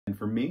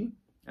for me,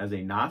 as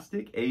a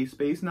Gnostic,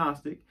 A-space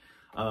Gnostic,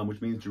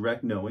 which means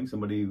direct knowing,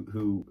 somebody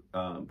who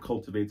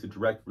cultivates a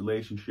direct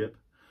relationship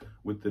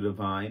with the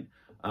divine,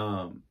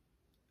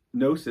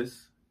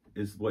 Gnosis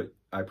is what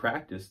I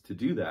practice to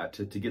do that,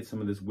 to get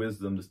some of this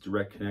wisdom, this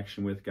direct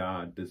connection with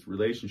God, this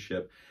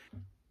relationship.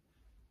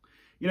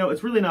 You know,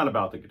 it's really not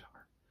about the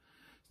guitar.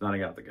 It's not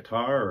about the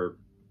guitar or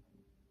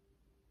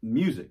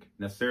music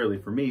necessarily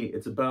for me.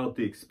 It's about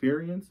the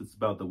experience. It's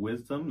about the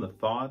wisdom, the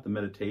thought, the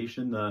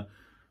meditation, the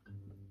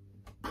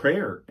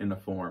prayer in a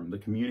form, the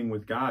communing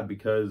with God,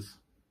 because,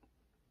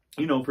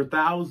 you know, for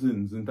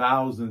thousands and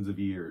thousands of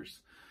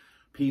years,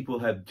 people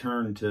have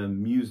turned to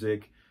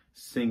music,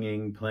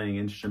 singing, playing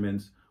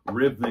instruments,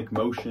 rhythmic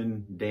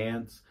motion,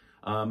 dance,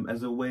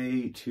 as a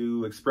way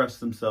to express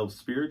themselves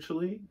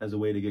spiritually, as a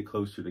way to get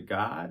closer to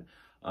God,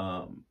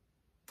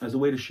 as a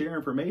way to share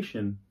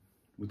information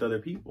with other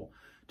people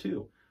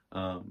too.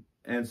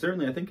 And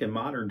certainly I think in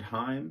modern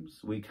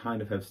times, we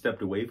kind of have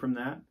stepped away from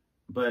that.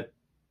 But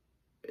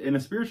in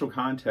a spiritual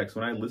context,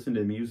 when I listen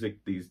to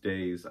music these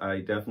days, I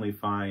definitely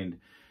find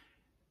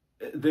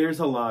there's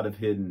a lot of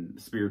hidden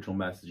spiritual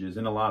messages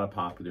in a lot of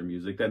popular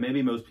music that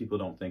maybe most people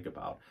don't think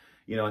about.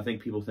 You know, I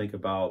think people think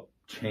about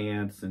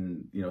chants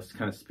and, you know,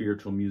 kind of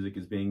spiritual music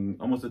as being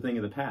almost a thing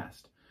of the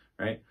past,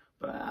 right?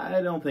 But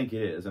I don't think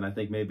it is, and I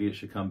think maybe it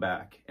should come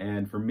back.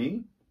 And for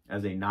me,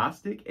 as a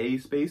Gnostic,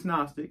 A-space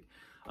Gnostic,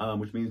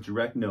 which means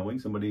direct knowing,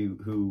 somebody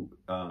who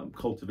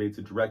cultivates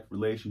a direct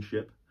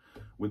relationship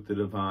with the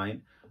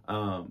divine,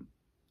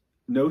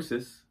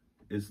 Gnosis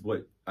is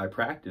what I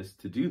practice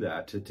to do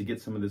that, to get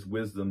some of this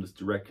wisdom, this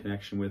direct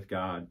connection with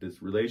God,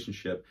 this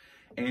relationship.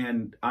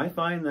 And I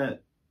find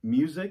that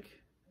music,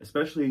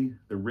 especially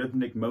the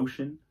rhythmic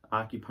motion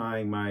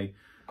occupying my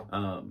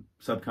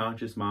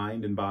subconscious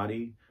mind and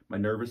body, my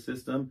nervous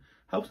system,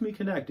 helps me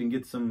connect and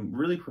get some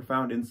really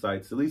profound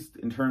insights, at least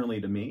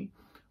internally to me,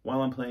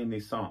 while I'm playing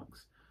these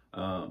songs.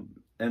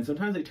 And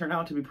sometimes they turn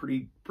out to be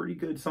pretty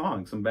good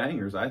songs, some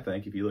bangers, I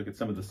think, if you look at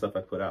some of the stuff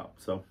I put out.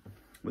 So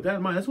with that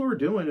in mind, that's what we're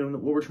doing, and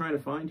what we're trying to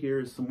find here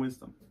is some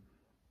wisdom.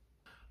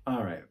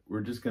 All right,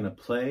 we're just going to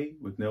play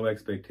with no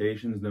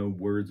expectations, no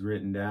words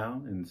written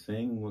down, and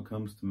sing what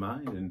comes to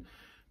mind, and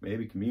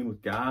maybe commune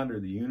with God or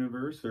the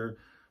universe or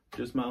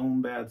just my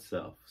own bad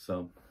self.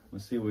 So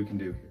let's see what we can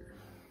do here.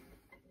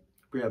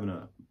 We're having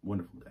a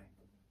wonderful day.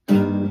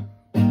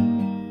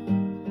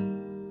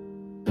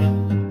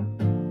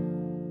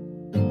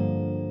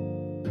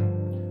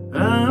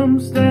 I'm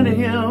standing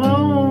here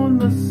on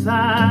the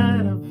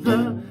side of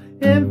the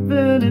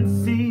infinite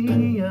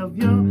sea of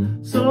your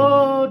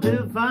soul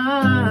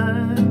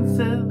divine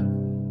self.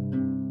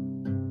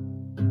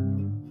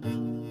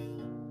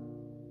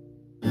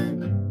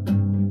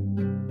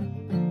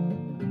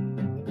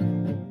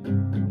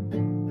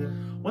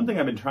 One thing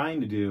I've been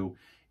trying to do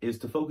is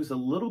to focus a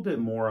little bit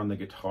more on the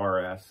guitar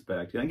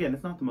aspect. And again,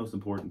 it's not the most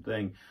important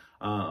thing,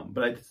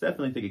 but I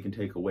definitely think it can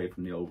take away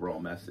from the overall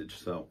message.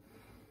 So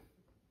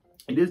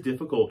it is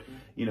difficult,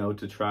 you know,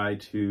 to try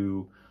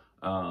to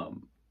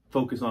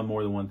focus on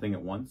more than one thing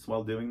at once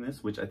while doing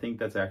this, which I think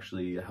that's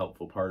actually a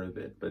helpful part of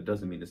it, but it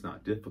doesn't mean it's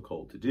not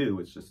difficult to do.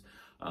 It's just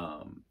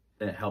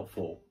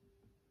helpful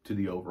to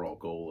the overall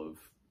goal of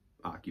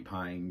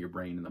occupying your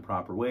brain in the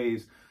proper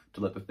ways,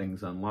 to let the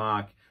things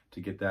unlock, to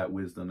get that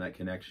wisdom, that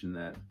connection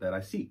that I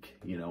seek,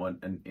 you know,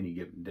 on any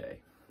given day.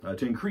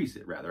 To increase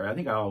it, rather. I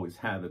think I always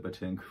have it, but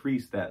to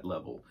increase that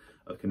level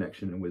of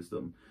connection and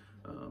wisdom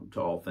to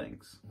all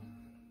things.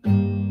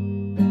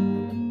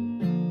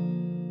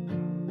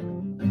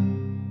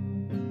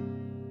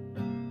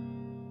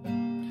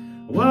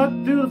 I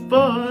walked through the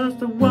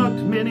forest, I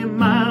walked many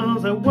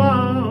miles, I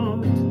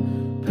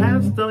walked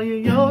past all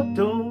your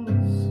doors.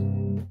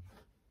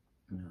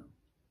 No.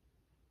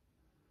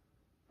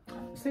 I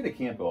say they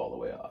can't go all the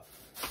way off.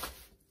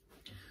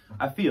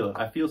 I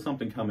feel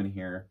something coming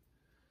here.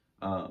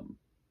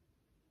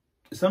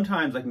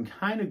 Sometimes I can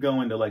kind of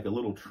go into like a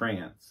little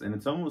trance, and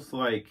it's almost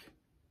like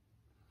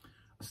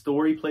a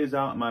story plays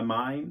out in my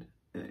mind,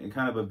 and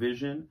kind of a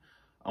vision,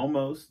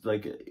 almost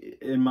like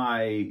in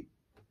my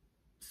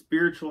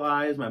spiritual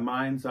eyes, my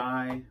mind's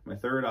eye, my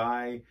third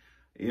eye.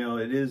 You know,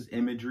 it is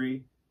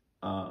imagery,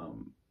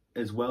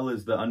 as well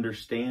as the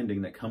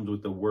understanding that comes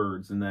with the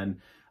words. And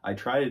then I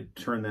try to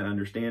turn that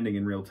understanding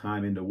in real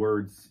time into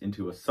words,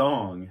 into a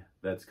song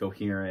that's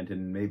coherent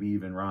and maybe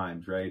even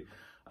rhymes, right?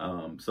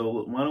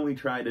 So why don't we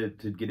try to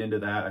get into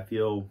that? I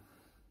feel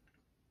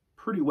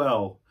pretty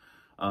well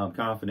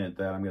confident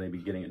that I'm going to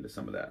be getting into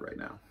some of that right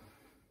now.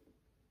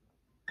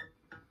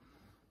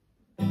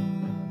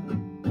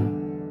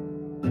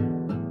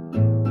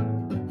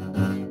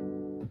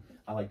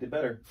 I liked it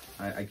better.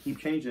 I keep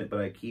changing it, but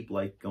I keep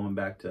like going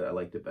back to I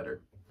liked it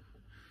better.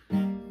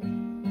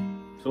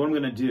 So what I'm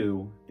going to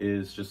do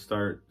is just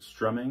start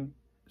strumming.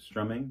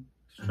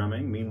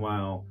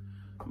 Meanwhile,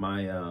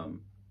 my,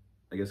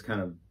 I guess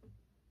kind of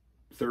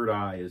third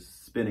eye is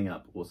spinning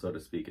up, well, so to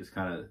speak. It's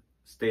kind of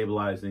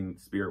stabilizing.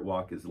 Spirit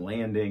walk is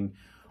landing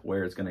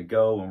where it's going to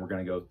go, and we're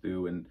going to go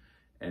through and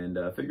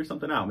figure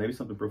something out, maybe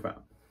something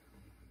profound.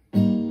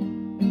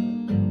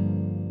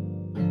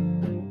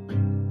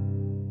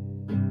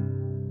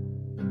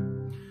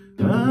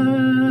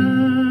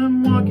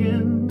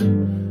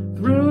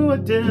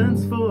 dark,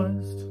 dense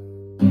forest.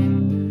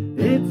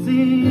 It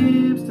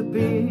seems to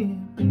be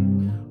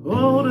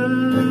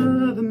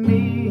older than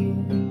me.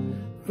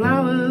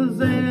 Flowers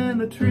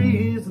and the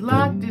trees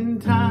locked in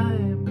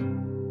time.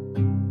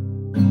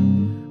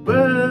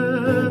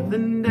 Birth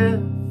and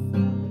death,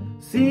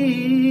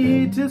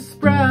 seed to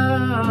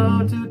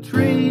sprout, to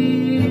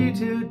tree,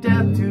 to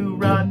death, to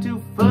rot,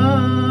 to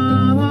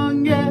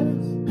fungus.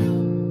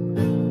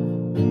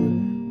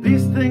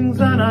 These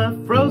things are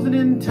not frozen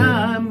in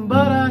time,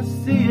 but I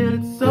see it,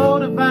 it's so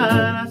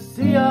divine. I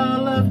see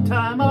all of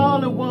time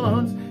all at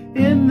once.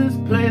 In this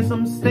place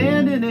I'm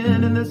standing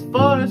in this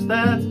forest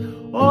that's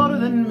older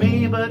than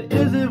me. But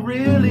is it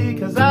really?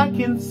 'Cause I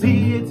can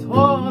see its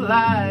whole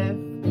life.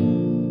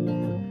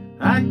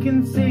 I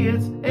can see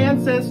its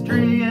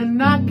ancestry,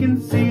 and I can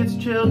see its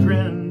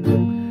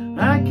children.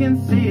 I can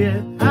see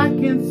it, I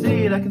can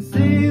see it. I can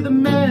see the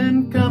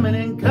men coming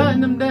and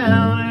cutting them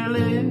down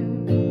early.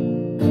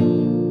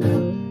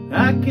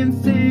 I can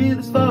see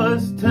this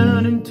forest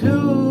turn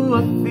into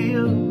a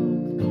field.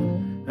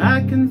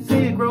 I can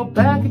see it grow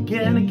back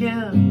again.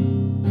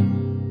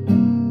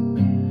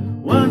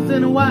 Once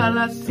in a while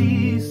I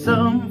see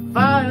some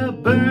fire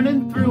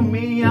burning through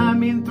me. I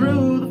mean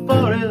through the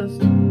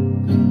forest.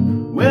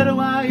 Where do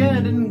I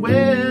end and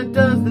where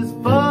does this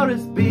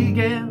forest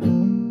begin?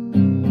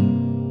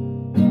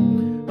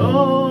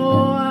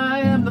 Oh, I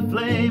am the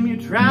flame. You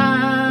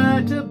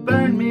tried to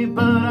burn me,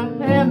 but I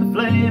am the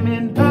flame.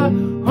 In her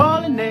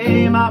holy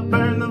name I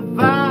burn the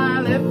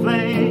violet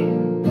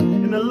flame.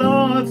 In the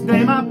Lord's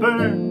name I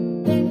burn.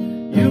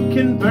 You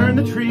can burn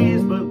the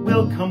trees, but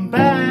we'll come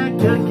back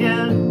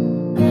again.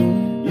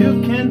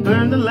 You can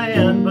burn the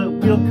land, but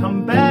we'll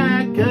come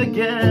back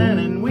again.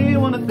 And we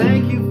want to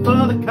thank you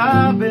for the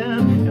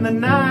carbon and the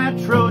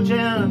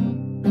nitrogen.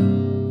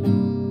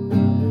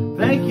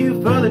 Thank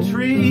you for the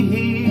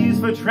trees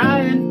for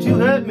trying to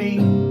hurt me.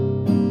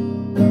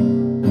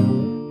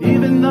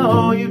 Even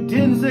though you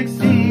didn't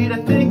succeed, I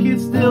think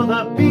it's still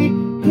the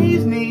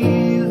bee's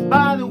knees.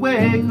 By the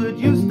way, could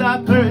you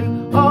stop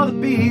hurting all the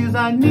bees?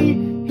 I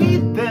need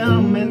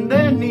them and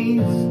their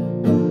knees.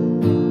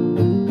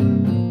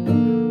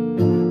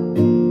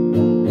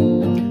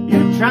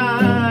 You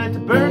tried to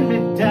burn me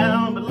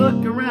down, but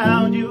look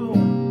around you.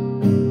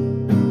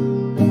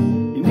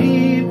 You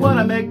need what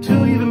I make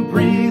to even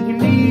breathe. You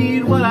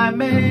need what I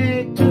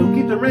make to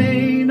keep the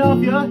rain off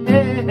your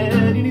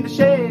head. You need the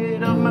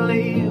shade of my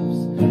leaves.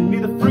 You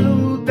need the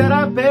fruit that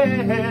I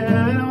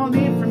bear. And all I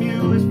need from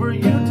you is for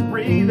you to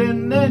breathe,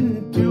 and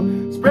then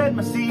to spread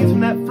my seeds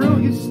from that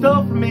fruit you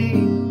stole from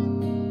me.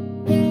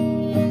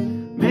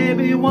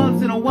 Maybe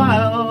once in a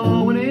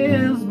while, when it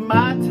is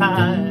my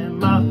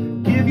time, I'll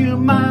give you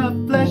my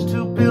flesh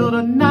to build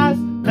a nice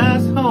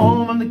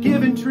home. I'm the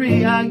giving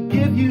tree. I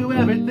give you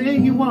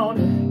everything you want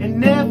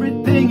and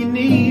everything you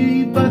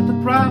need. But the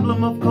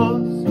problem, of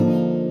course,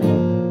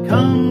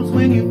 comes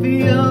when you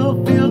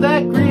feel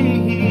that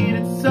greed.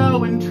 It's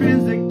so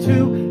intrinsic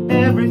to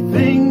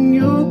everything.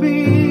 You'll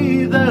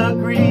be the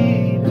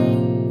greed.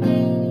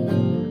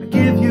 I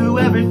give you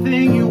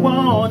everything you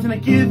want and I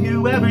give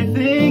you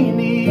everything you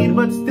need,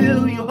 but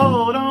still you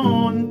hold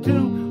on to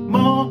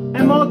more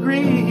and more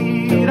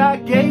greed. I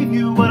gave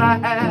you what I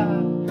had,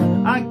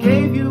 I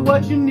gave you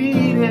what you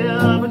needed,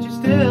 but you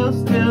still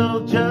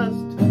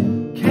just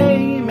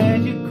came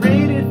and you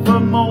created for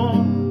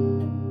more.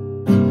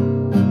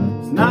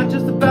 It's not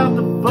just about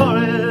the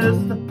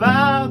forest, it's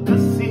about the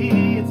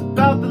sea. It's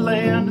about the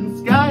land and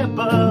sky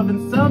above,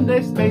 and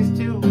someday space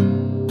too.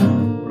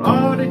 We're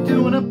already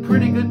doing a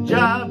pretty good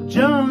job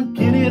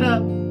junking it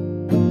up.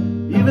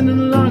 Even in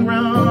the long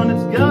run,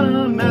 it's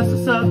gonna mess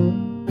us up.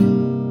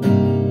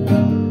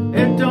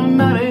 It don't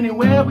matter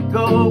anywhere we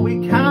go, we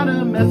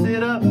kinda mess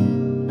it up.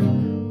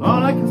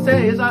 All I can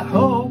say is I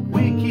hope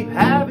we keep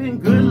having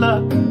good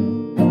luck.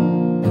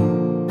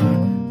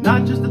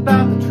 Not just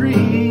about the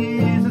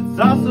trees, it's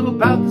also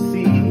about the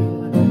sea.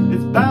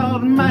 It's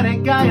about mighty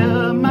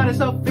Gaia, mighty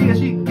Sophia.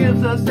 She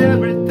gives us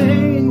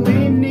everything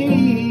we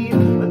need,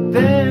 but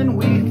then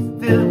we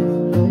still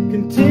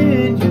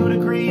continue to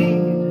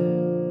greed.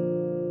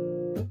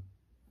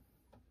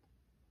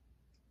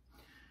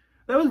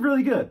 That was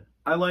really good.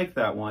 I like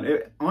that one.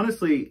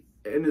 Honestly,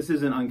 and this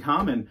isn't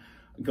uncommon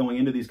going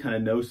into these kind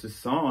of Gnosis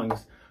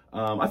songs,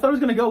 I thought it was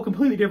going to go a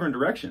completely different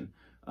direction.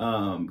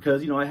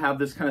 Because, you know, I have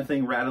this kind of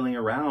thing rattling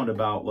around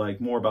about,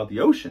 like, more about the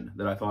ocean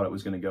that I thought it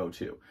was going to go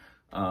to.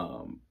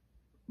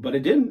 But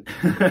it didn't,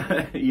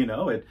 you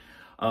know,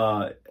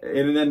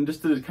 and then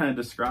just to kind of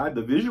describe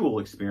the visual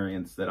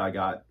experience that I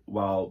got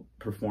while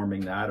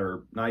performing that,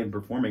 or not even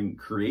performing,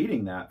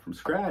 creating that from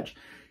scratch,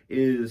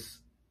 is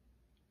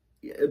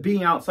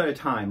being outside of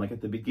time. Like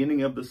at the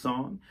beginning of the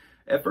song,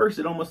 at first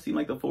it almost seemed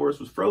like the forest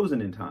was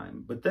frozen in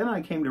time, but then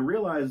I came to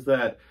realize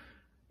that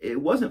it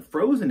wasn't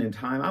frozen in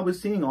time. I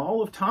was seeing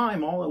all of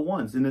time all at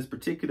once in this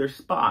particular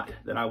spot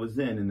that I was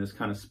in this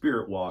kind of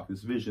spirit walk,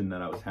 this vision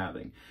that I was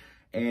having.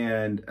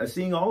 And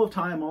seeing all of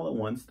time all at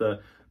once,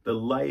 the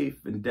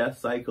life and death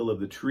cycle of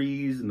the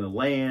trees and the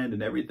land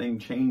and everything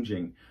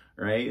changing,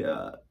 right?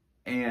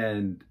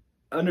 And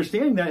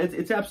understanding that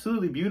it's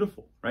absolutely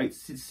beautiful, right?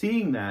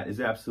 Seeing that is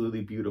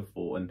absolutely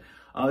beautiful. And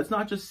it's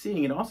not just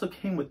seeing, it also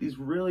came with these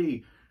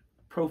really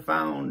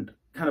profound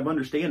kind of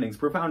understandings,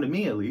 profound to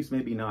me at least,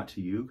 maybe not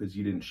to you because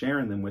you didn't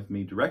share them with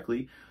me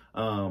directly,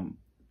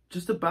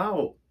 just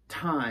about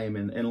time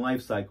and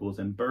life cycles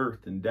and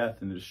birth and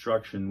death and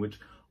destruction, which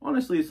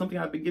honestly is something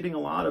I've been getting a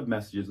lot of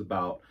messages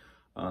about.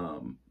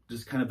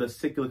 Just kind of the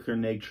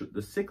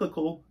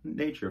cyclical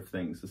nature of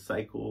things, the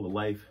cycle, the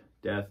life,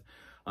 death.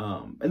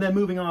 And then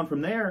moving on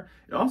from there,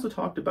 it also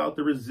talked about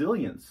the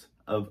resilience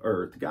of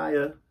Earth,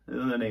 Gaia,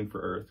 the name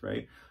for Earth,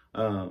 right?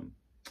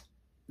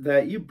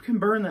 That you can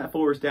burn that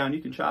forest down,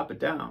 you can chop it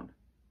down,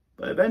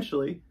 but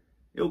eventually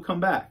it'll come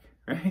back,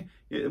 right?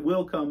 It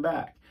will come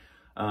back.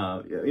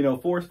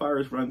 Forest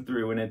fires run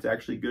through, and it's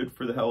actually good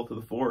for the health of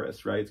the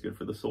forest, right? It's good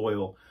for the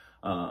soil.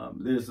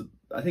 There's,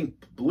 I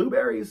think,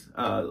 blueberries,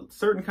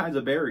 certain kinds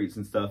of berries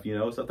and stuff,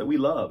 stuff that we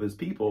love as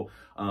people,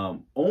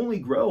 only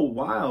grow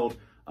wild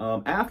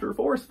after a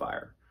forest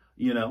fire,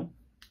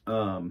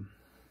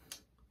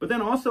 But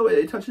then also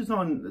it touches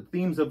on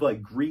themes of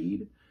like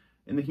greed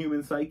in the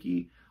human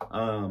psyche,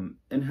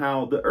 and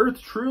how the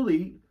earth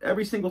truly,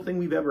 every single thing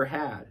we've ever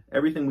had,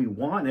 everything we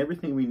want,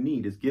 everything we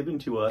need is given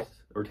to us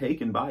or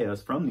taken by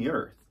us from the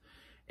earth.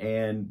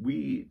 And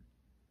we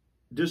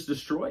just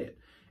destroy it.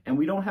 And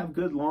we don't have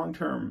good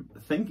long-term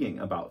thinking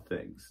about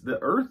things. The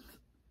earth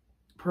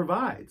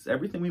provides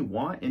everything we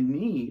want and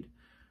need.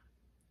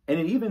 And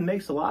it even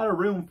makes a lot of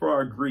room for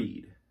our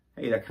greed.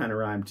 Hey, that kind of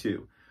rhymed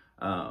too.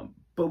 But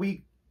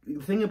the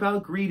thing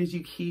about greed is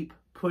you keep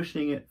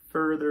pushing it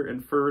further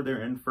and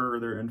further and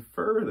further and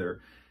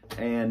further.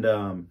 And,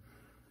 the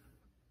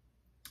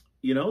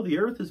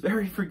earth is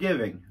very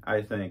forgiving,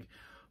 I think.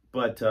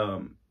 But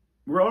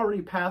we're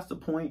already past the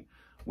point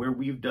where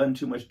we've done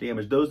too much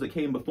damage. Those that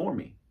came before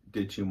me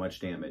did too much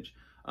damage.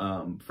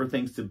 For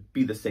things to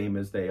be the same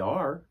as they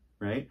are,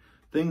 right?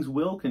 Things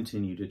will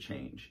continue to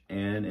change.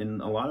 And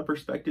in a lot of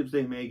perspectives,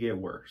 they may get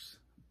worse.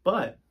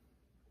 But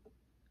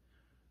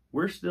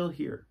we're still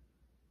here,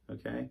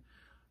 okay?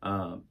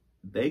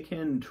 They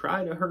can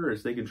try to hurt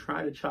us. They can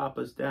try to chop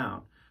us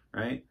down,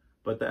 right?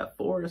 But that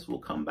forest will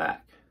come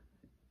back,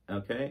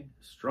 okay?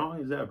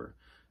 Strong as ever.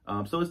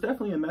 So it's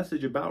definitely a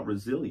message about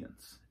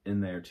resilience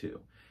in there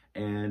too.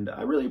 And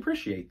I really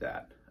appreciate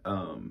that.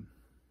 I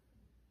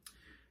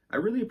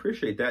really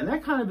appreciate that. And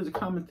that kind of is a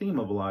common theme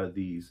of a lot of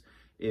these,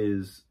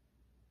 is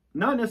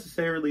not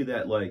necessarily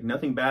that like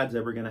nothing bad's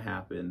ever going to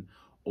happen,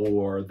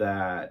 or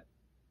that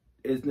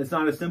it's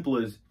not as simple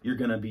as you're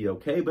going to be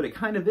okay, but it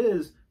kind of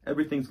is,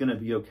 everything's going to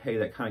be okay,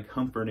 that kind of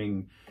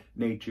comforting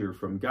nature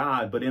from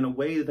God, but in a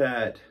way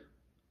that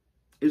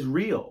is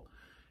real.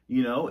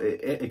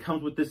 It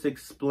comes with this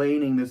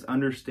explaining, this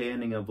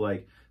understanding of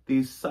like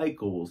these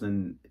cycles,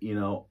 and,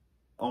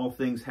 all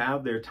things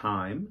have their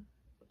time,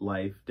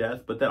 life,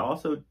 death, but that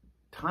also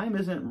time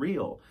isn't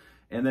real,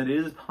 and that it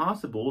is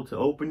possible to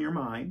open your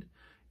mind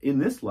in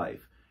this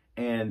life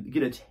and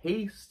get a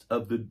taste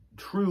of the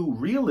true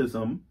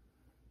realism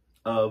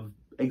of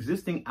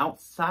existing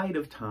outside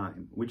of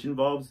time, which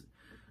involves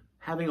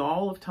having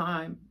all of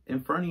time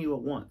in front of you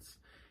at once.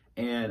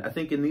 And I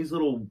think in these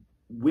little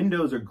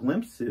windows or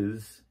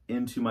glimpses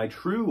into my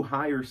true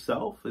higher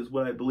self is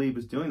what I believe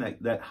is doing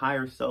that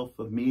higher self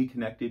of me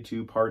connected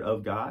to part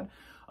of God,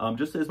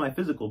 just as my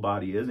physical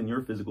body is and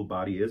your physical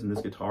body is, and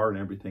this guitar and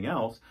everything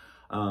else.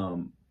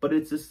 But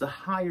it's just a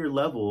higher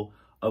level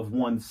of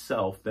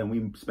oneself than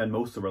we spend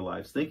most of our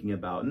lives thinking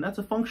about. And that's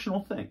a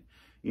functional thing.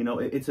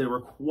 It's a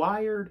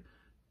required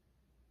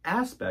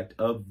aspect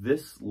of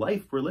this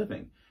life we're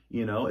living.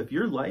 If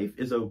your life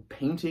is a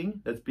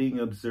painting that's being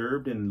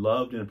observed and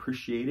loved and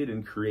appreciated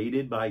and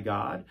created by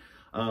God,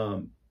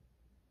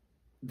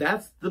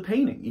 that's the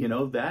painting.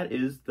 That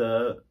is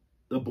the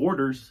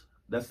borders,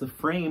 that's the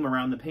frame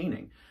around the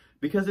painting,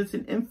 because it's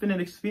an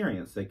infinite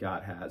experience that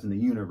God has and the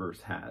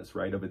universe has,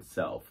 right, of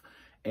itself.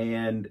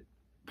 And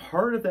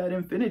part of that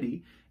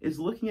infinity is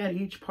looking at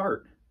each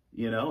part,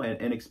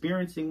 and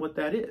experiencing what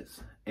that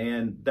is.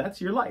 And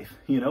that's your life,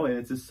 and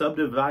it's a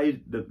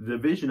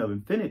subdivision of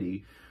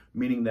infinity,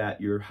 meaning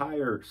that your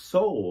higher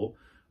soul,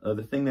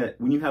 the thing that,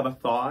 when you have a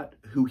thought,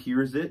 who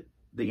hears it?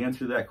 The answer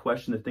to that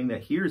question, the thing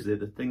that hears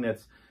it, the thing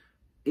that's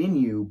in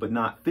you, but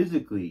not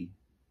physically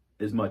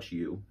as much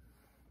you,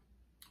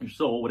 your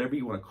soul, whatever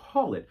you want to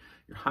call it,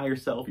 your higher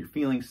self, your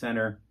feeling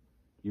center,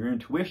 your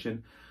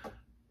intuition,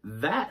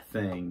 that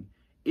thing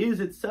is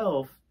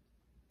itself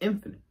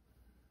infinite.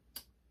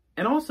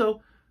 And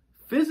also,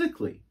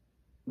 physically,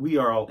 we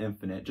are all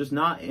infinite, just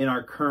not in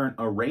our current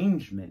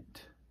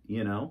arrangement,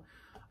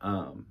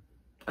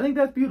 I think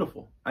that's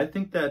beautiful. I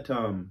think that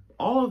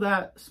all of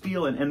that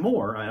spiel and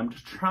more, I'm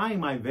just trying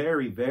my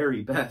very,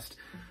 very best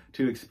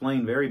to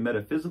explain very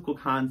metaphysical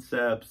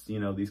concepts,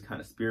 these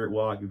kind of spirit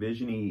walk,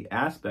 vision-y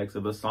aspects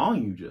of a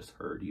song you just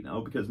heard,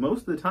 because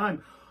most of the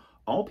time,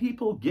 all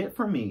people get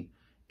from me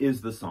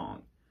is the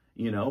song,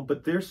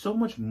 but there's so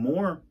much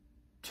more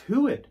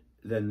to it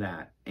than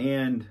that.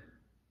 And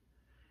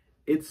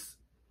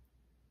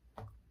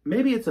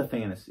maybe it's a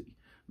fantasy,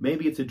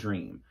 maybe it's a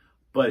dream,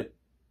 but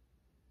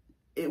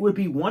it would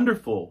be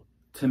wonderful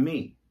to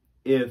me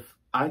if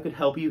I could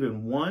help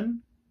even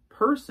one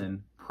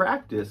person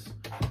practice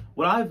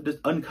what I've just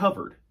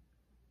uncovered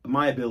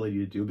my ability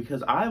to do,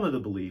 because I'm of the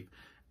belief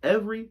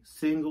every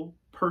single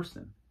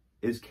person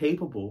is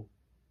capable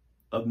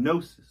of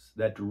Gnosis,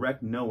 that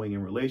direct knowing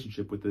and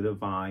relationship with the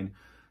divine,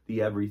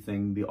 the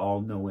everything, the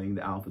all-knowing,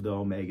 the Alpha, the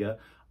Omega.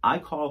 I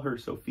call her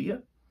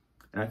Sophia,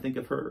 and I think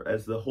of her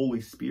as the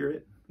Holy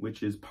Spirit,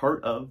 which is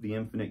part of the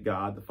infinite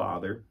God, the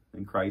Father,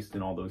 and Christ,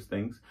 and all those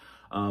things.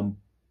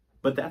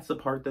 But that's the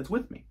part that's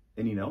with me.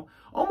 And, you know,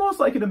 almost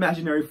like an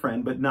imaginary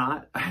friend, but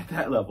not at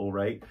that level,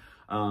 right?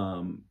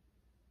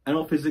 I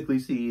don't physically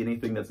see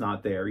anything that's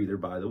not there either,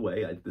 by the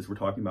way. We're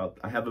talking about,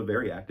 I have a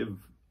very active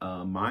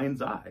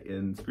mind's eye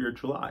and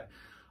spiritual eye.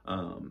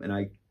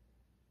 And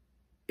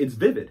it's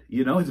vivid,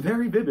 you know, it's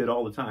very vivid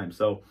all the time.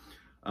 So,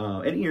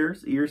 and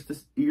ears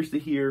to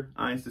hear,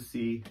 eyes to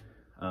see,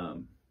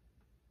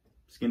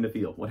 skin to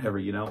feel, whatever,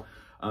 you know.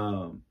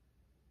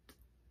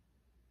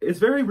 It's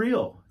very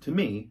real to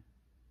me,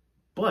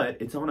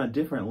 but it's on a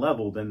different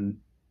level than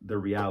the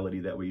reality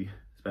that we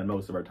spend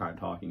most of our time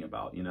talking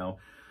about, you know.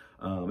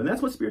 And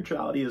that's what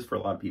spirituality is for a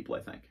lot of people, I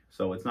think.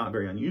 So it's not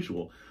very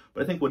unusual.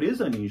 But I think what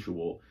is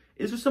unusual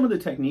is just some of the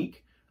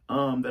technique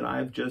that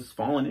I've just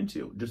fallen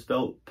into, just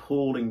felt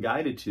pulled and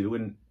guided to,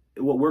 and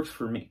what works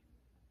for me.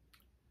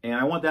 And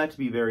I want that to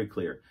be very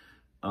clear,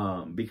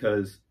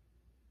 because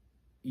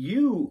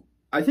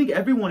I think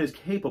everyone is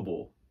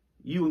capable,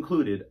 you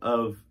included,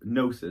 of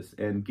Gnosis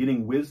and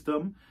getting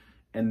wisdom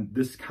and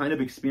this kind of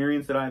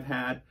experience that I've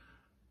had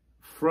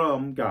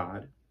from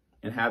God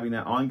and having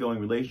that ongoing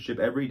relationship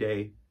every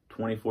day,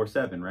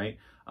 24/7, right?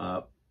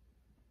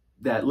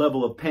 That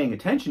level of paying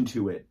attention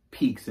to it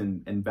peaks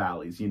and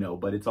valleys, you know,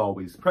 but it's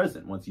always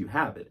present once you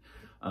have it.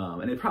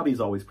 And it probably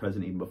is always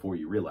present even before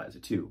you realize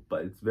it too,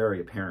 but it's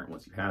very apparent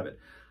once you have it.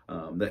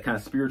 That kind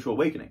of spiritual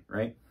awakening,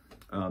 right?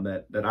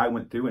 That I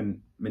went through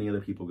and many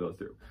other people go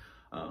through.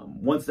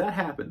 Once that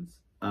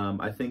happens,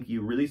 I think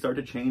you really start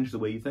to change the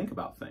way you think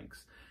about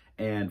things.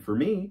 And for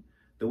me,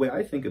 the way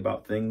I think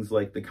about things,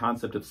 like the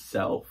concept of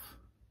self,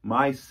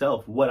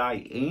 myself, what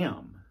I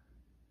am,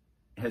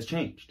 has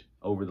changed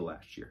over the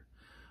last year.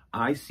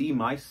 I see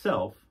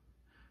myself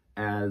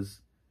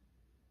as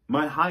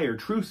my higher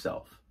true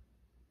self,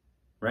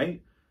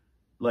 right?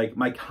 Like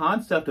my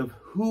concept of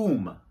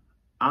whom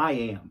I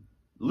am,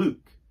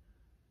 Luke.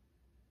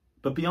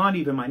 But beyond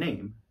even my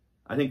name,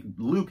 I think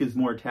Luke is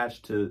more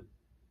attached to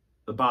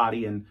the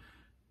body and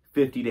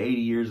 50 to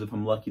 80 years if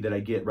I'm lucky that I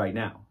get right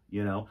now,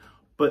 you know?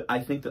 But I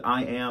think that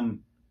I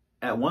am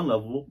at one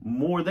level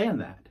more than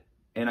that.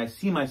 And I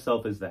see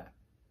myself as that.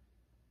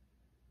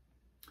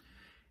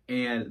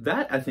 And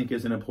that, I think,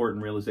 is an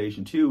important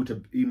realization too, to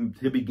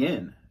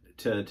begin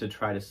to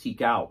try to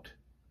seek out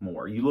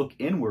more. You look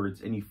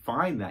inwards and you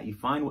find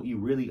what you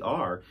really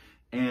are.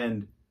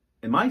 And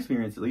in my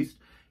experience, at least,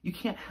 you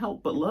can't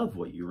help but love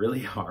what you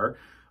really are.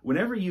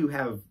 Whenever you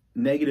have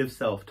negative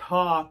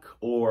self-talk,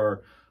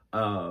 or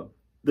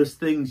there's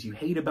things you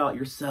hate about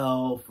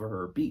yourself,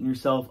 or beating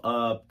yourself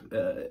up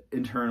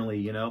internally,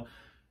 you know,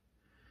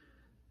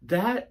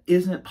 that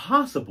isn't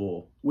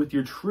possible with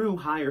your true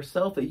higher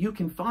self that you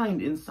can find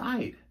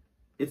inside.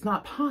 It's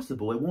not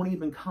possible. It won't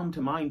even come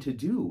to mind to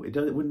do. It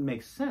wouldn't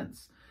make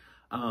sense.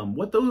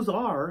 What those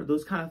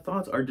kind of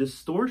thoughts are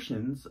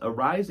distortions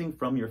arising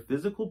from your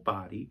physical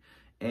body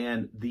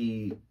and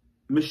the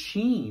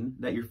machine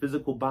that your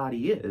physical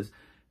body is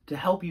to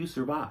help you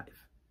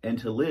survive and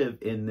to live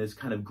in this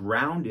kind of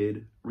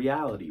grounded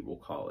reality, we'll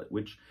call it,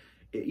 which,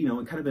 you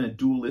know, kind of in a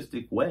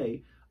dualistic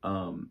way,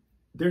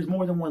 there's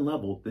more than one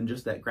level than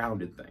just that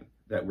grounded thing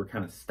that we're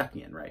kind of stuck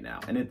in right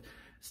now. And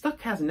stuck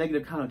has a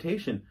negative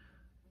connotation.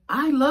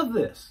 I love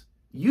this.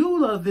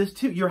 You love this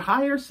too. Your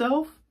higher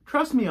self,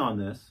 trust me on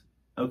this,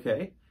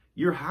 okay?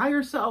 Your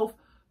higher self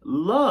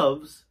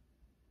loves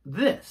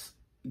this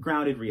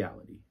grounded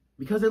reality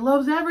because it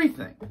loves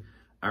everything,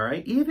 all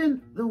right?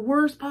 Even the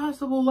worst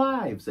possible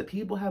lives that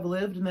people have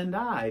lived and then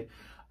died,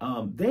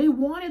 they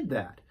wanted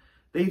that.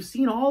 They've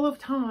seen all of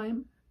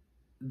time.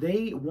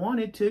 They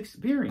wanted to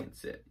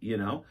experience it, you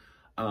know?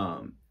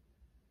 And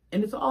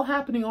it's all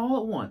happening all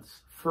at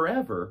once,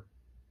 forever.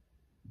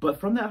 But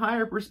from that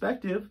higher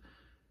perspective,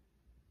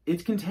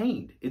 it's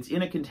contained. It's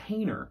in a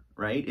container,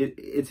 right?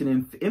 It's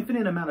an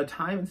infinite amount of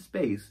time and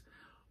space,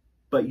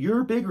 but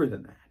you're bigger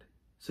than that.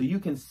 So you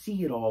can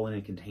see it all in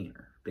a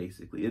container,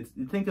 basically.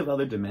 Think of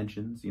other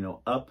dimensions, you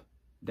know, up,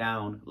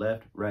 down,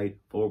 left, right,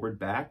 forward,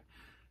 back.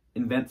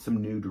 Invent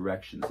some new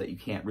directions that you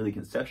can't really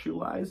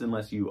conceptualize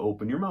unless you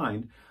open your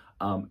mind.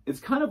 It's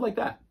kind of like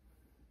that,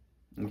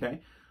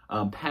 okay?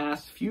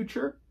 Past,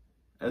 future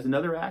as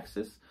another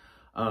axis.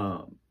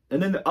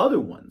 And then the other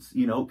ones,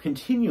 you know,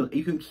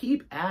 you can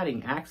keep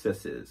adding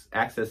accesses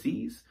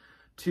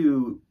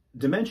to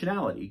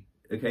dimensionality,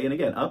 okay? And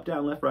again, up,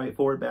 down, left, right,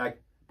 forward,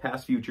 back,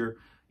 past, future,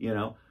 you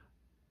know.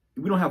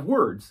 We don't have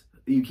words.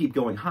 You keep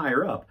going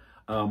higher up.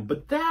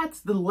 But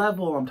that's the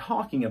level I'm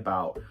talking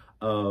about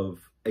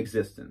of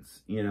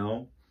existence, you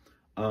know.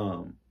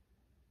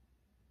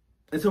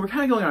 And so we're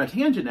kind of going on a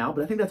tangent now,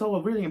 but I think that's all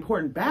a really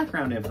important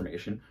background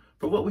information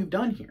for what we've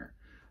done here,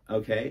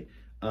 okay?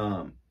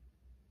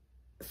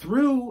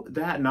 Through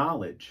that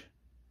knowledge,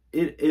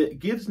 it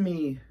gives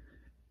me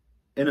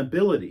an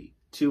ability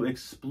to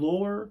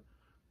explore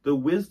the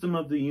wisdom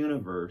of the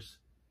universe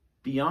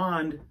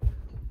beyond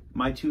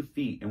my 2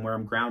 feet and where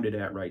I'm grounded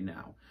at right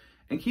now.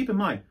 And keep in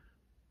mind,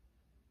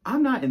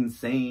 I'm not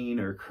insane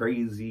or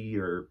crazy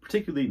or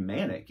particularly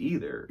manic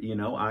either. You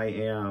know, I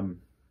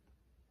am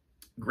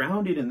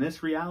grounded in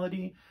this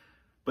reality,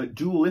 but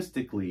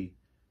dualistically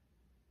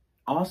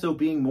also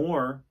being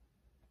more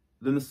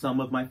than the sum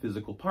of my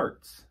physical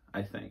parts,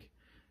 I think.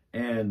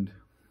 And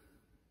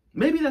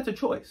maybe that's a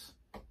choice.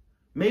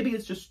 Maybe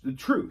it's just the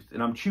truth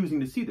and I'm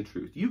choosing to see the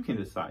truth. You can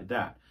decide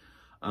that.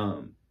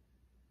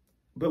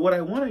 But what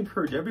I want to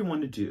encourage everyone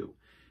to do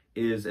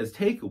is, as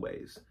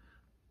takeaways,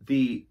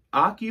 the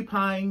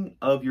occupying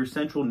of your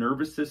central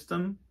nervous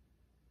system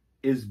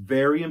is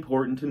very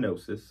important to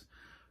Gnosis.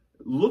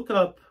 Look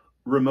up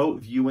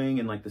remote viewing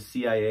and like the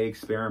CIA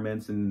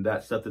experiments and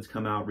that stuff that's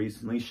come out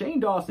recently. Shane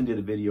Dawson did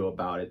a video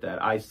about it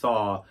that I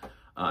saw.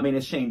 I mean,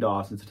 it's Shane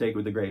Dawson, so take it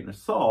with a grain of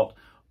salt,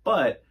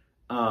 but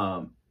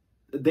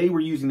they were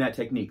using that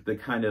technique, the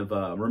kind of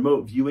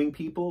remote viewing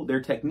people.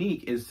 Their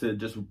technique is to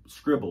just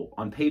scribble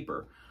on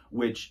paper,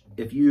 which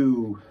if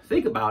you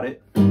think about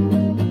it,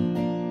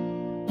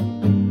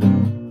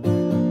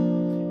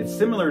 it's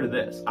similar to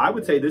this. I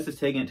would say this is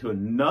taking it to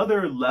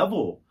another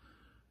level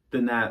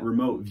than that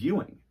remote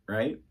viewing,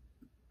 right?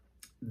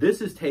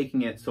 This is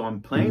taking it, so I'm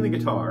playing the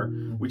guitar,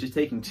 which is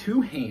taking 2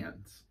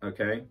 hands,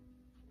 okay?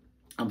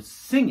 I'm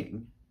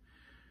singing,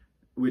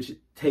 which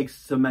takes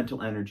some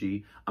mental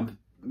energy. I'm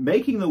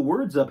making the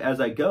words up as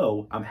I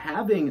go. I'm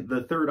having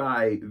the third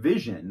eye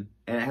vision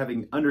and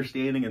having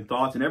understanding and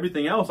thoughts and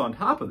everything else on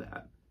top of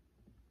that,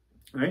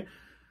 right?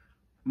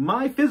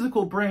 My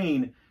physical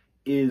brain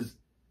is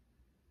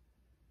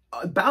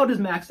about as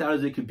maxed out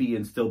as it could be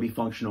and still be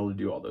functional to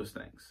do all those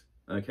things,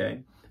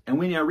 okay? And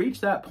when I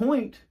reach that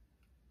point,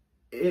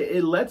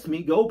 it lets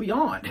me go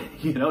beyond,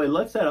 you know, it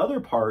lets that other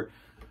part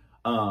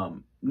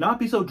not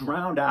be so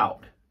drowned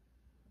out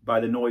by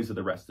the noise of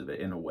the rest of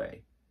it in a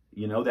way.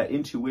 You know, that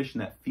intuition,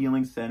 that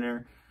feeling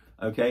center,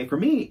 okay? For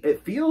me,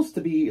 it feels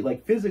to be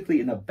like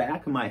physically in the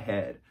back of my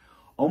head,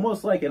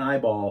 almost like an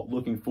eyeball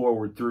looking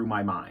forward through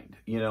my mind.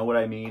 You know what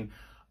I mean?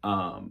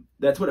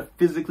 That's what it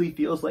physically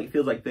feels like. It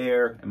feels like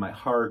there, and my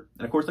heart,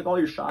 and of course, like all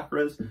your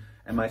chakras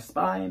and my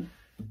spine.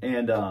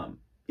 And,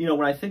 you know,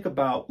 when I think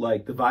about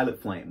like the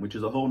violet flame, which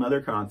is a whole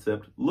nother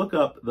concept, look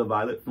up the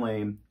violet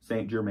flame,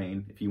 Saint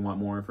Germain, if you want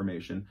more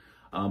information.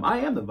 I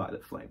am the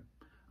violet flame.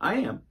 I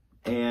am.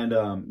 And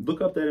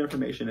look up that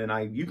information,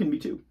 and you can be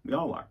too. We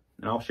all are.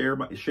 And I'll share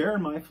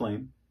in my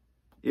flame.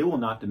 It will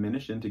not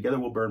diminish, and together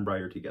we'll burn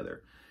brighter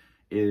together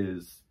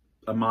is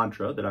a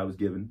mantra that I was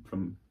given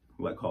from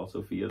who I call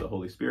Sophia, the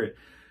Holy Spirit.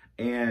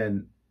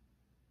 And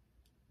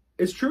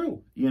it's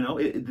true. You know,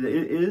 it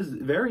is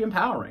very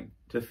empowering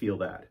to feel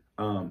that.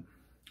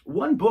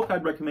 One book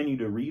I'd recommend you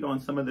to read on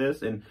some of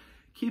this, and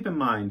keep in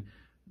mind,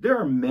 there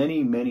are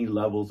many, many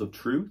levels of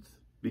truth.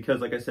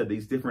 Because like I said,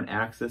 these different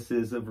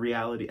accesses of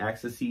reality,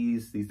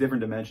 these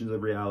different dimensions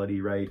of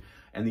reality, right?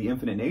 And the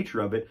infinite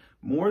nature of it,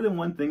 more than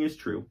one thing is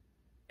true.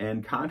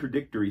 And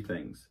contradictory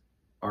things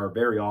are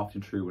very often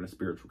true in a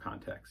spiritual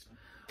context.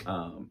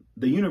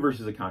 The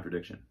universe is a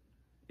contradiction.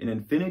 And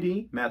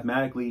infinity,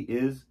 mathematically,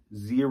 is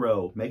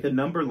 0. Make a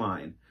number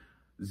line.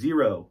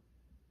 0,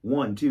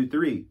 1, 2,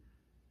 3.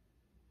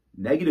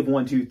 Negative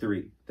 1, 2,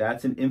 3.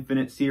 That's an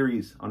infinite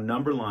series on a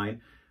number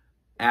line.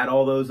 Add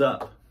all those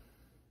up.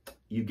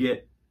 You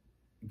get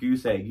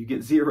goose egg, you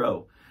get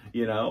 0,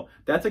 you know?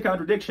 That's a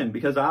contradiction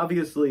because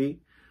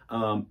obviously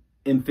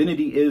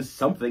infinity is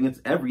something,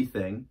 it's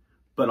everything,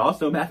 but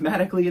also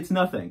mathematically it's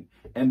nothing.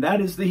 And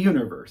that is the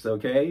universe,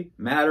 okay?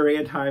 Matter,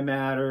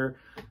 antimatter,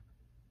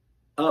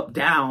 up,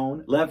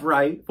 down, left,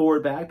 right,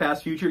 forward, back,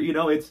 past, future, you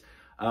know, it's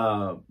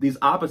these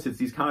opposites,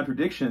 these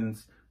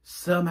contradictions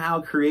somehow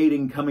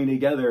coming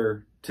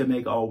together to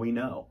make all we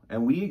know.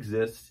 And we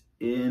exist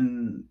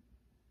in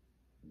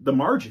the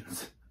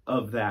margins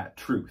of that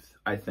truth,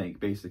 I think,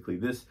 basically,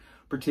 this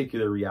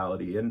particular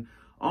reality. And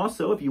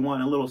also, if you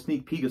want a little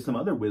sneak peek of some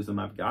other wisdom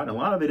I've got, a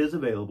lot of it is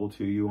available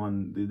to you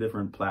on the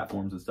different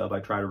platforms and stuff. I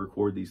try to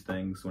record these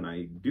things when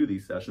I do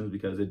these sessions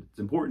because it's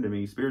important to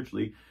me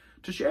spiritually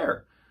to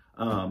share,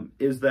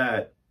 is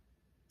that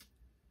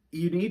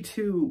you need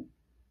to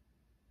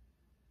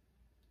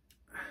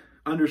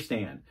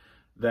understand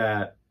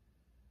that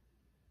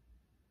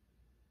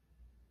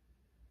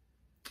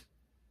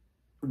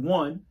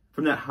one,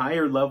 from that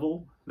higher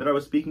level that I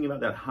was speaking about,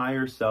 that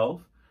higher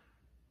self,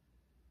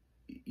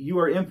 you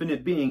are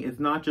infinite being. It's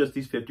not just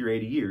these 50 or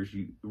 80 years,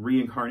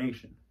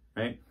 reincarnation,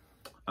 right?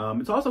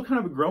 It's also kind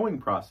of a growing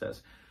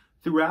process.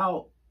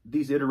 Throughout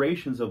these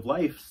iterations of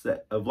lives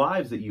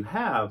that you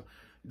have,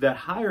 that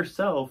higher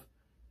self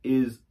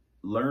is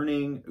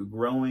learning,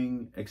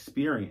 growing,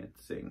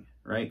 experiencing,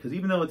 right? Because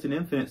even though it's an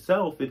infinite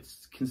self, it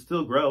can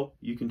still grow.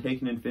 You can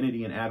take an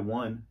infinity and add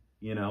 1,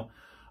 you know?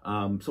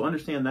 So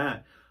understand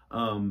that.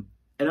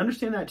 And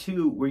understand that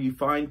too, where you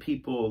find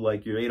people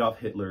like your Adolf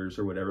Hitlers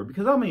or whatever,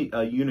 because I'm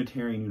a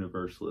Unitarian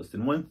Universalist.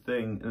 And one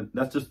thing, and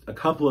that's just a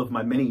couple of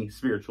my many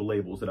spiritual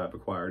labels that I've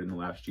acquired in the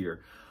last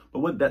year. But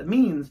what that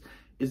means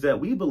is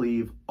that we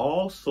believe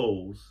all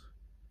souls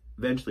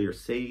eventually are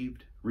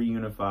saved,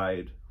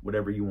 reunified,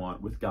 whatever you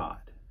want, with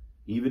God.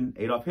 Even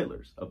Adolf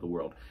Hitler's of the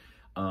world.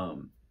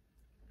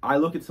 I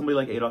look at somebody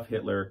like Adolf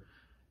Hitler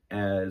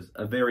as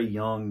a very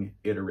young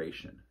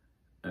iteration,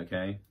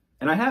 okay?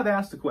 And I have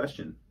asked the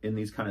question in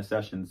these kind of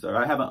sessions, or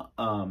I have a,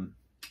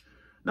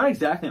 not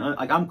exactly,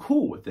 like I'm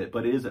cool with it,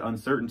 but it is an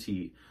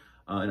uncertainty,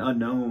 an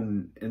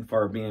unknown, and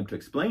far being able to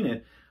explain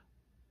it.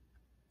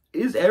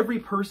 Is every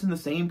person the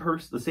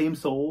same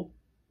soul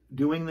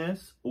doing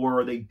this,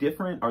 or are they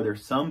different? Are there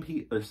some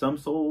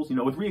souls? You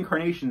know, with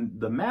reincarnation,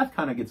 the math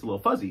kind of gets a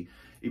little fuzzy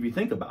if you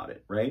think about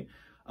it, right?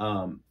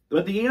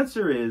 But the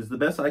answer is, the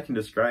best I can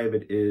describe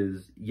it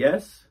is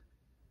yes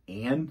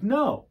and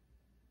no.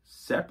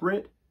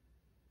 Separate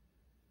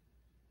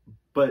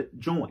but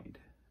joined,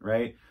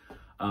 right?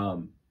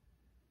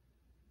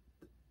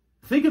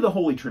 Think of the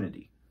Holy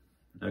Trinity,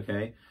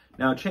 okay?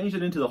 Now change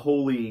it into the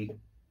Holy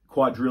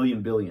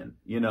Quadrillion Billion,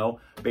 you know,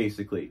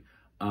 basically.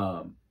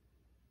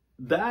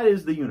 That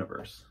is the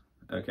universe,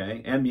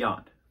 okay? And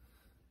beyond.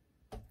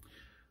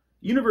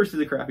 Universe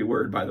is a crappy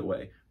word, by the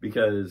way,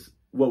 because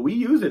what we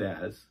use it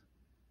as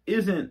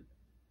isn't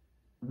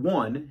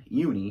one,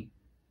 uni.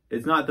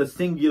 It's not the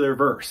singular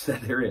verse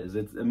that there is.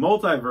 It's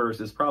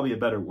multiverse is probably a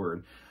better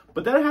word.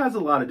 But that has a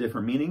lot of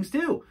different meanings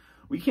too.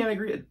 We can't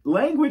agree.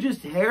 Language is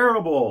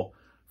terrible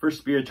for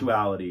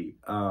spirituality.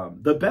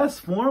 The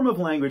best form of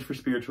language for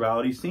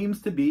spirituality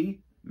seems to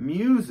be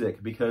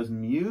music, because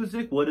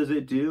music, what does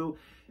it do?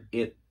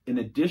 It, in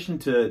addition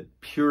to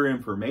pure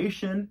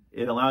information,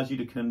 it allows you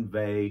to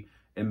convey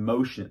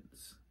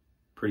emotions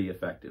pretty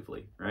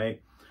effectively,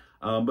 right?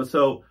 But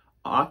so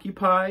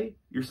occupy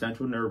your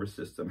central nervous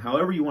system,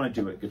 however you want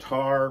to do it,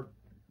 guitar,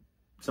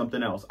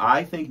 something else.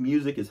 I think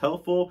music is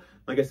helpful.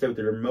 Like I said, with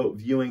the remote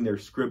viewing, they're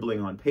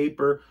scribbling on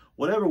paper,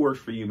 whatever works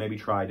for you, maybe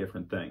try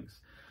different things.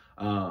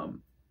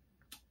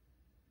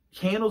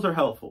 Candles are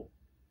helpful.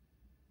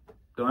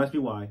 Don't ask me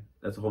why.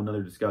 That's a whole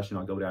nother discussion.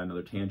 I'll go down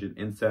another tangent.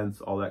 Incense,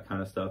 all that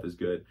kind of stuff is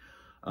good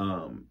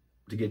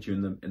to get you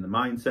in the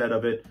mindset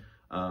of it.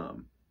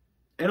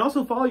 And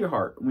also follow your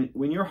heart.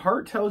 When your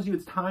heart tells you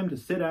it's time to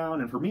sit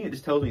down, and for me, it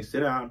just tells me sit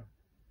down,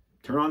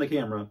 turn on the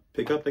camera,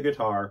 pick up the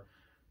guitar,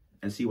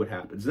 and see what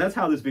happens. And that's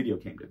how this video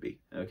came to be,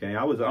 okay?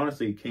 I was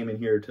honestly came in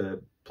here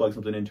to plug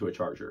something into a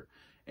charger,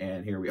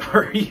 and here we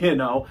are, you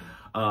know?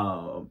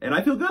 And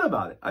I feel good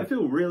about it. I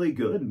feel really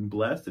good and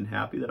blessed and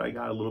happy that I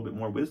got a little bit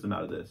more wisdom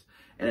out of this.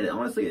 And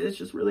honestly, it's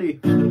just really,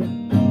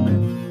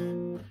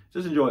 it's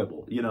just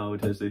enjoyable, you know,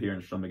 to sit here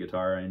and strum the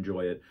guitar. I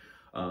enjoy it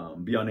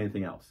beyond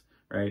anything else,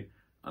 right?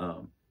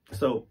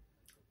 So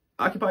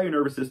occupy your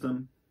nervous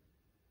system.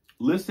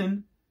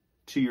 Listen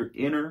to your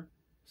inner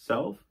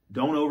self.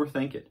 Don't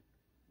overthink it.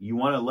 You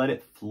want to let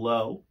it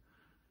flow,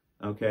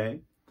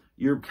 okay?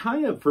 You're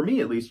kind of, for me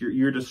at least,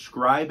 you're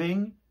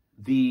describing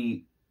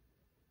the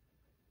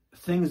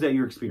things that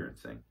you're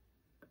experiencing,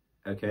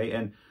 okay?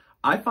 And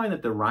I find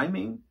that the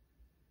rhyming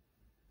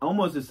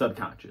almost is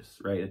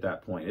subconscious, right, at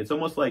that point. It's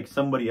almost like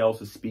somebody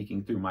else is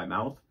speaking through my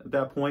mouth at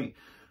that point.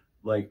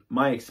 Like,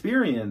 my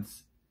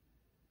experience,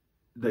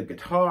 the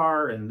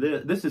guitar, and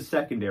this is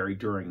secondary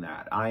during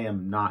that. I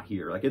am not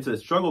here. Like, it's a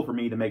struggle for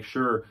me to make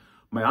sure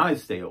my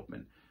eyes stay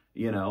open,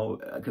 you know,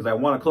 because I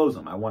want to close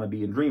them. I want to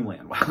be in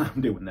dreamland while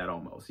I'm doing that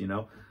almost, you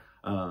know.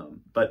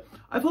 But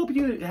I hope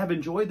you have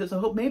enjoyed this. I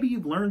hope maybe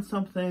you've learned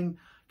something.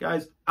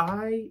 Guys,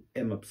 I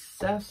am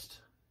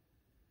obsessed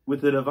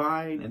with the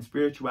divine and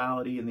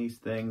spirituality and these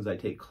things. I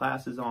take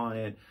classes on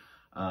it.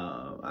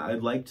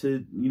 I'd like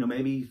to, you know,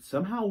 maybe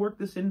somehow work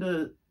this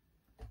into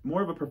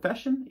more of a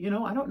profession, you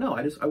know. I don't know.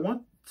 I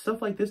want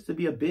stuff like this to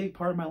be a big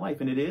part of my life,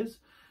 and it is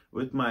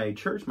with my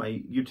church,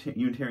 my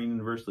Unitarian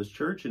Universalist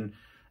church, and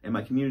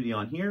my community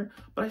on here.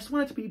 But I just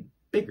want it to be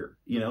bigger,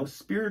 you know.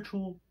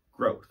 Spiritual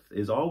growth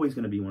is always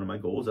going to be one of my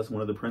goals. That's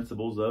one of the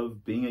principles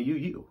of being a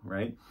UU,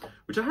 right?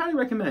 Which I highly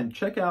recommend.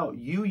 Check out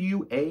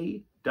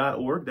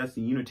UUA.org. That's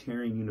the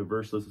Unitarian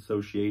Universalist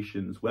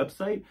Association's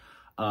website.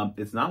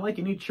 It's not like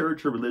any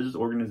church or religious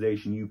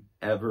organization you've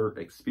ever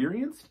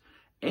experienced.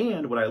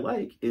 And what I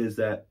like is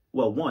that,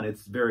 well, one,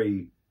 it's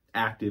very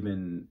active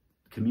in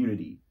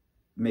community,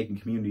 making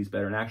communities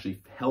better and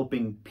actually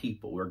helping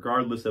people,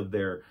 regardless of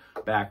their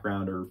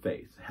background or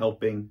faith,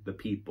 helping the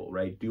people,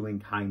 right?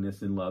 Doing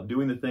kindness and love,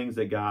 doing the things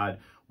that God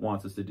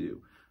wants us to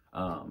do,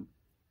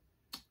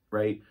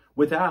 right?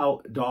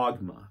 Without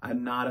dogma.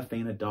 I'm not a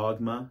fan of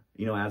dogma,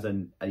 you know, as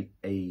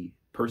a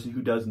person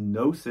who does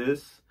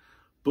Gnosis.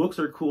 Books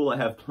are cool. I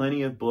have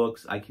plenty of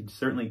books. I could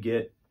certainly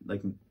get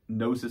like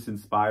Gnosis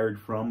inspired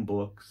from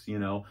books, you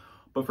know,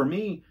 but for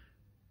me,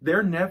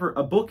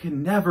 a book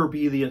can never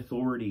be the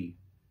authority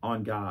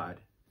on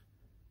God.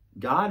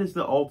 God is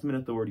the ultimate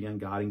authority on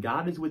God, and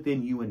God is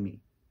within you and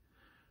me,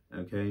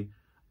 okay?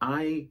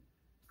 I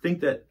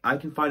think that I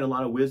can find a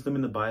lot of wisdom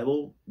in the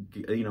Bible,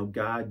 you know,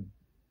 God,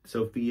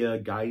 Sophia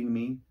guiding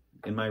me,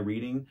 in my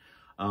reading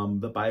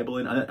the Bible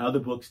and other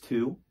books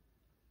too,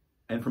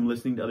 and from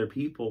listening to other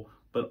people.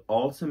 But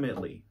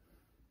ultimately,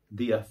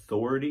 the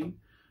authority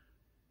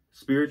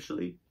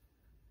spiritually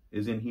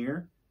is in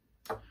here.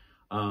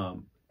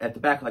 At the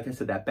back, like I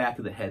said, that back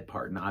of the head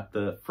part, not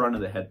the front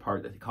of the head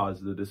part that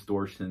causes the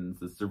distortions,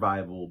 the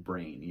survival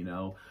brain, you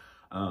know.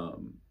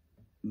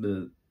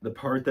 The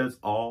part that's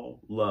all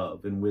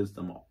love and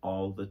wisdom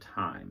all the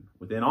time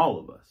within all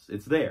of us.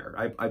 It's there.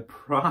 I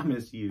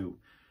promise you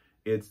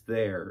it's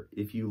there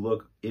if you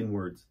look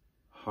inwards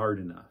hard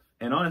enough.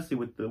 And honestly,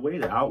 with the way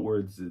the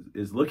outwards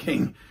is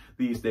looking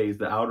these days,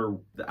 the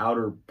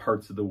outer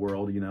parts of the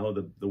world, you know,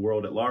 the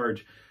world at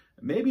large,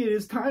 maybe it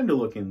is time to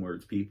look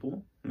inwards,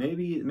 people.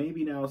 Maybe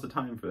now is the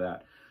time for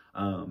that.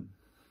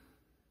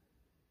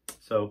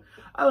 So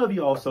I love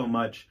you all so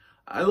much.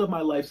 I love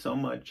my life so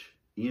much.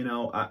 You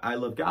know, I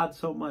love God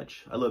so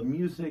much. I love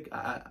music.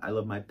 I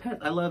love my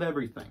pets. I love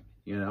everything,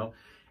 you know.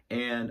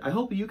 And I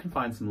hope you can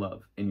find some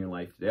love in your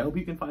life today. I hope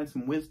you can find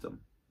some wisdom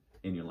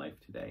in your life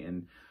today.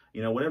 And,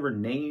 you know, whatever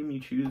name you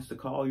choose to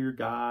call your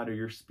God or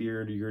your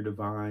spirit or your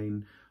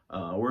divine,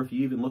 or if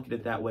you even look at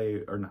it that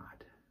way or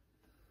not.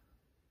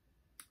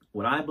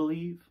 What I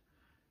believe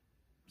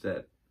is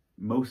that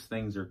most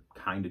things are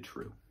kind of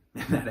true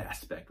in that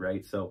aspect,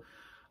 right? So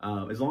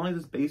as long as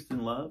it's based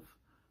in love,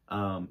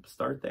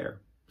 start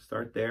there.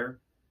 Start there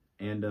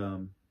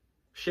and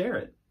share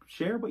it.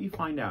 Share what you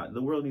find out.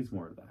 The world needs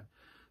more of that.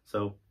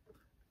 So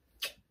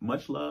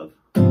much love.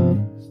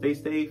 Stay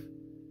safe.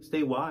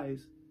 Stay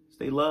wise.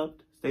 Stay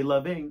loved. Stay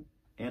loving.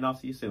 And I'll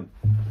see you soon.